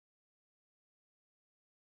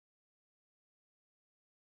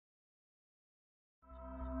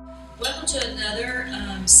Welcome to another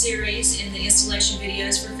series in the installation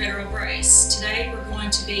videos for Federal Brace. Today we're going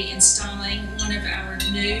to be installing one of our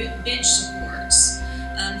new bench supports.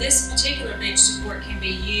 This particular bench support can be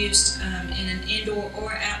used in an indoor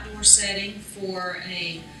or outdoor setting for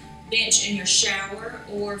a bench in your shower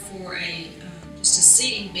or for just a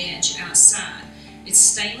seating bench outside. It's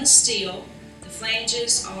stainless steel. The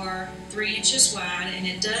flanges are 3 inches wide, and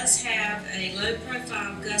it does have a low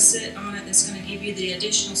profile gusset on it that's going to give you the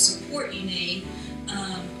additional support you need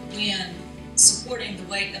when supporting the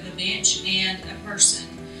weight of a bench and a person.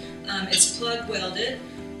 It's plug welded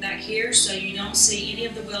back here, so you don't see any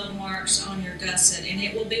of the weld marks on your gusset, and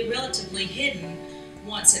it will be relatively hidden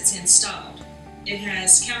once it's installed. It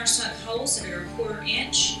has countersunk holes that are 1/4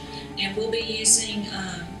 inch, and we'll be using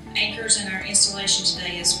anchors in our installation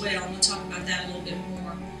today as well, and we'll talk about that a little bit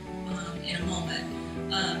more in a moment.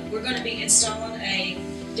 We're going to be installing a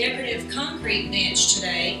decorative concrete bench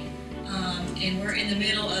today, and we're in the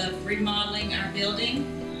middle of remodeling our building.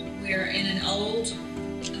 We're in an old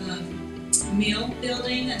mill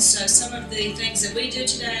building, and so some of the things that we do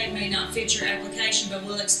today may not fit your application, but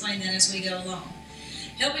we'll explain that as we go along.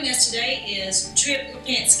 Helping us today is Tripp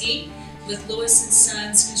Lepinsky with Lewis &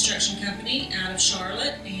 Sons Construction Company out of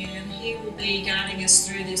Charlotte, and he will be guiding us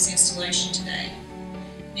through this installation today.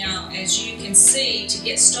 Now, as you can see, to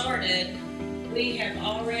get started, we have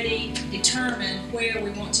already determined where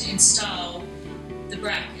we want to install the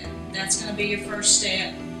bracket. That's going to be your first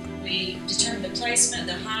step. We determined the placement,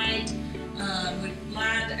 the height. We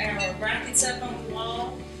lined our brackets up on the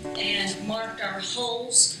wall and marked our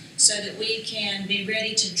holes so that we can be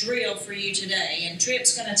ready to drill for you today. And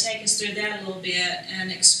Tripp's going to take us through that a little bit and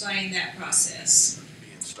explain that process.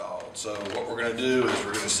 Be installed. So what we're going to do is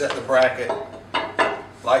we're going to set the bracket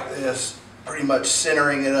like this, pretty much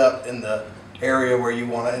centering it up in the area where you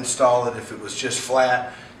want to install it. If it was just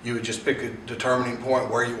flat, you would just pick a determining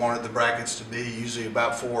point where you wanted the brackets to be, usually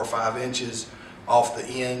about 4 or 5 inches off the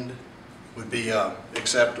end would be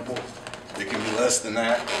acceptable. It can be less than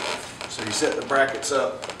that. So you set the brackets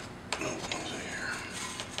up.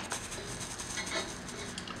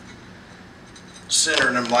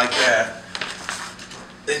 Centering them like that.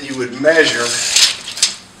 Then you would measure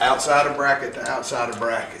outside of bracket to outside of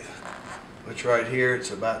bracket, which right here it's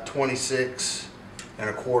about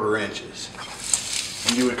 26¼ inches.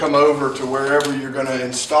 And you would come over to wherever you're going to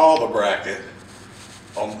install the bracket.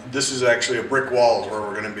 This is actually a brick wall is where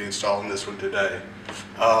we're going to be installing this one today,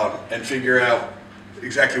 and figure out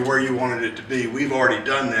exactly where you wanted it to be. We've already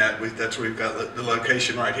done that. That's where we've got the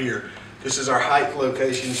location right here. This is our height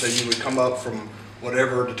location, so you would come up from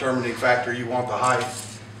whatever determining factor you want the height,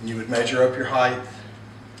 and you would measure up your height.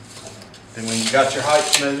 Then when you got your height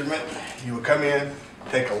measurement, you would come in,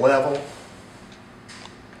 take a level,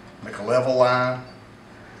 make a level line,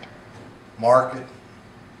 mark it,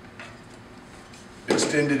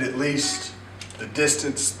 extend it at least the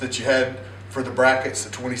distance that you had for the brackets,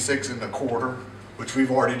 the 26¼ inches, which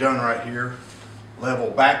we've already done right here.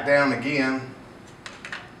 Level back down again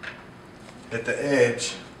at the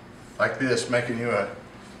edge like this, making you a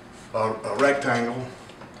rectangle.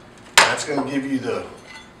 That's going to give you the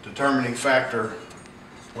determining factor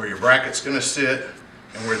where your bracket's going to sit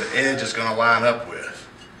and where the edge is going to line up with.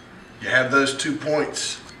 You have those 2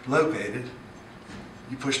 points located.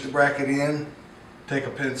 You push the bracket in, take a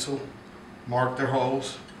pencil, mark their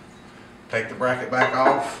holes, take the bracket back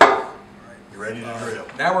off. You're ready to drill.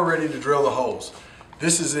 Now we're ready to drill the holes.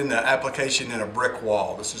 This is in the application in a brick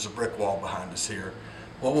wall. This is a brick wall behind us here.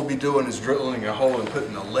 What we'll be doing is drilling a hole and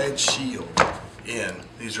putting a lead shield in.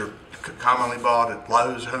 These are commonly bought at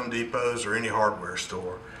Lowe's, Home Depots, or any hardware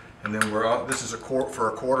store. And then this is for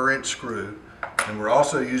a 1/4 inch screw. And we're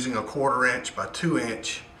also using a 1/4 inch by 2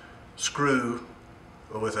 inch screw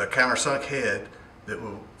with a countersunk head that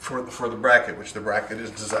will for the bracket, which the bracket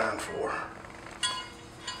is designed for.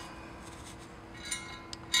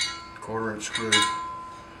 1/4 inch screw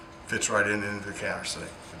fits right into the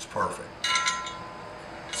countersink. It's perfect.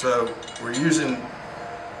 So we're using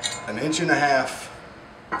an 1.5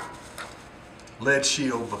 inch lead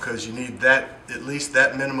shield because you need that, at least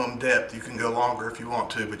that minimum depth. You can go longer if you want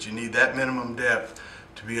to, but you need that minimum depth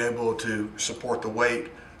to be able to support the weight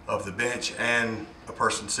of the bench and a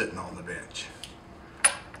person sitting on the bench.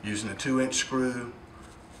 Using a 2 inch screw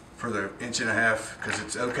for the 1.5 inches, because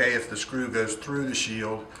it's okay if the screw goes through the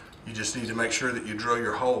shield. You just need to make sure that you drill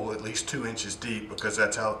your hole at least 2 inches deep, because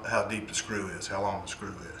that's how deep the screw is, how long the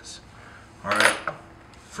screw is. All right.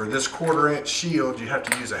 For this 1/4 inch shield, you have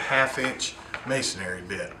to use a 1/2 inch masonry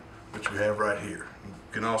bit, which we have right here.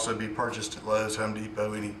 It can also be purchased at Lowe's, Home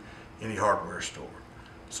Depot, any hardware store.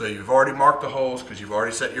 So you've already marked the holes because you've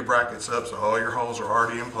already set your brackets up, so all your holes are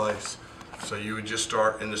already in place. So you would just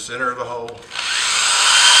start in the center of the hole. And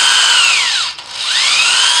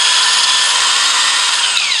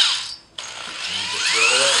you just drill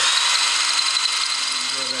away.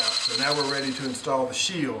 So now we're ready to install the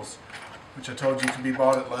shields, which I told you can be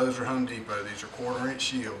bought at Lowe's or Home Depot. These are 1/4 inch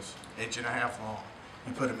shields, 1.5 inches long.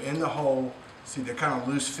 You put them in the hole. See, they're kind of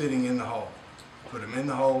loose fitting in the hole. Put them in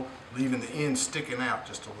the hole, leaving the end sticking out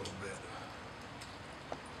just a little bit.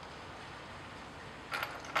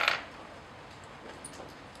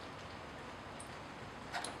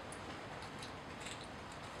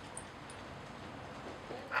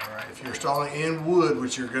 Alright, if you're installing in wood,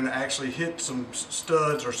 which you're going to actually hit some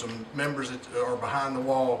studs or some members that are behind the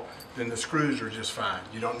wall, then the screws are just fine.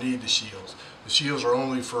 You don't need the shields. The shields are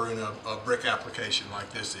only for in a brick application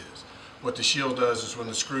like this is. What the shield does is when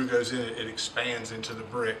the screw goes in, it expands into the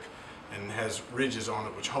brick and has ridges on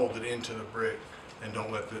it which hold it into the brick and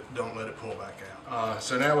don't let it pull back out.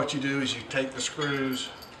 So now what you do is you take the screws,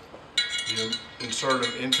 you insert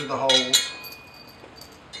them into the holes.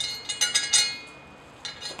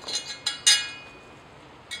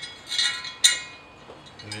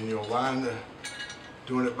 And then you'll line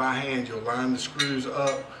doing it by hand, you'll line the screws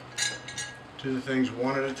up to the things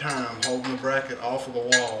one at a time, holding the bracket off of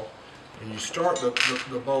the wall. And you start the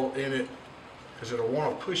bolt in it because it'll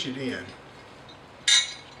want to push it in.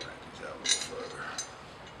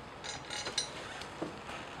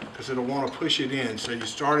 Because it'll want to push it in. So you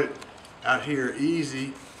start it out here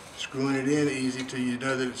easy, screwing it in easy till you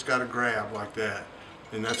know that it's got a grab like that.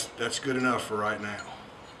 And that's good enough for right now.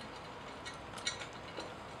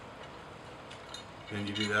 And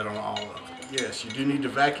you do that on all of them. Yes, you do need to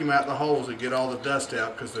vacuum out the holes and get all the dust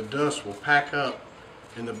out because the dust will pack up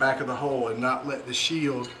in the back of the hole and not let the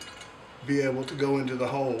shield be able to go into the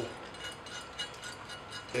hole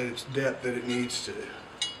at its depth that it needs to.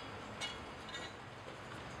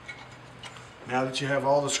 Now that you have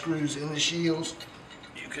all the screws in the shields,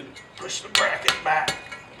 you can push the bracket back.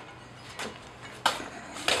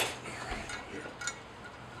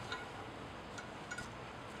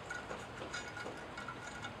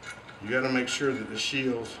 You got to make sure that the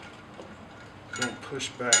shields don't push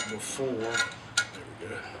back before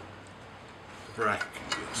the bracket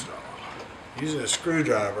can get installed. Using a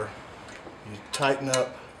screwdriver, you tighten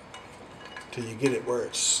up till you get it where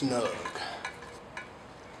it's snug.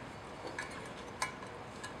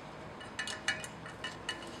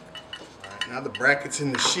 Alright, now the brackets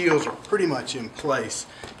and the shields are pretty much in place.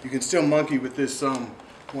 You can still monkey with this some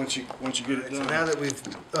once you get it done. So now that we've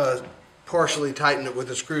partially tightened it with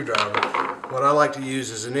a screwdriver, what I like to use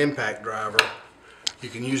is an impact driver. You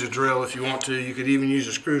can use a drill if you want to. You could even use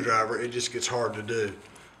a screwdriver. It just gets hard to do.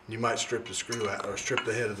 You might strip the screw out or strip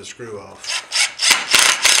the head of the screw off.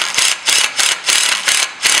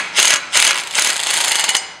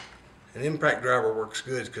 An impact driver works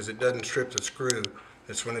good because it doesn't strip the screw.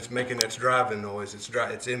 It's when it's making its driving noise, it's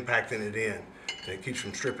impacting it in. And it keeps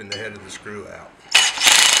from stripping the head of the screw out.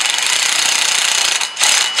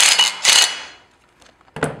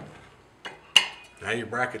 Now your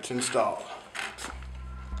bracket's installed.